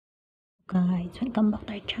Guys, welcome back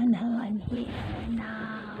to our channel. I'm here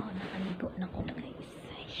now. Nakaligo na ko guys.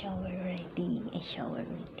 I shower ready.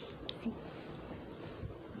 See?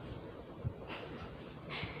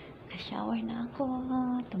 Shower na ako.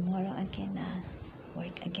 Tomorrow again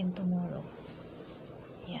work again tomorrow.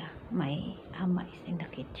 Yeah, my ama is in the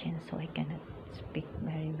kitchen so I cannot speak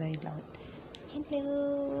very loud.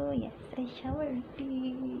 Hello. Yes, I shower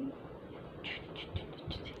ready.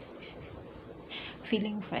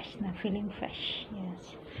 Feeling fresh.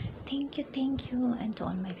 Yes, thank you, and to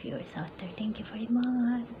all my viewers out there, thank you very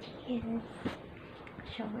much. Yes,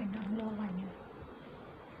 shower na ang lola niyo.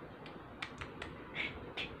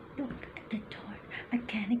 Look at the door,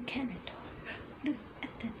 again a door. Look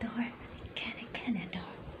at the door, again a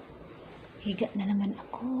door. Higa na naman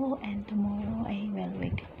ako, and tomorrow I will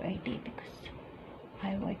wake up early because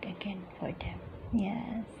I work again for them.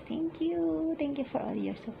 Yes, thank you for all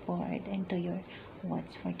your support and to your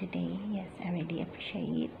watch for today. Yes, I really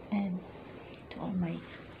appreciate, and to all my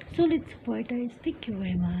solid supporters, thank you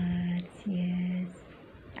very much. Yes,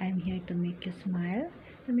 I'm here to make you smile,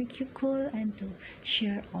 to make you cool, and to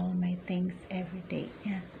share all my things every day.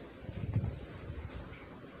 Yeah.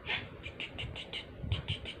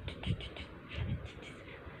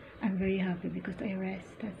 I'm very happy because I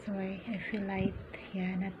rest. That's why I feel light.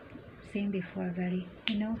 Yeah, not same before, very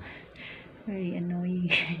very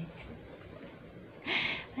annoying.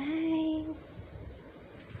 Bye.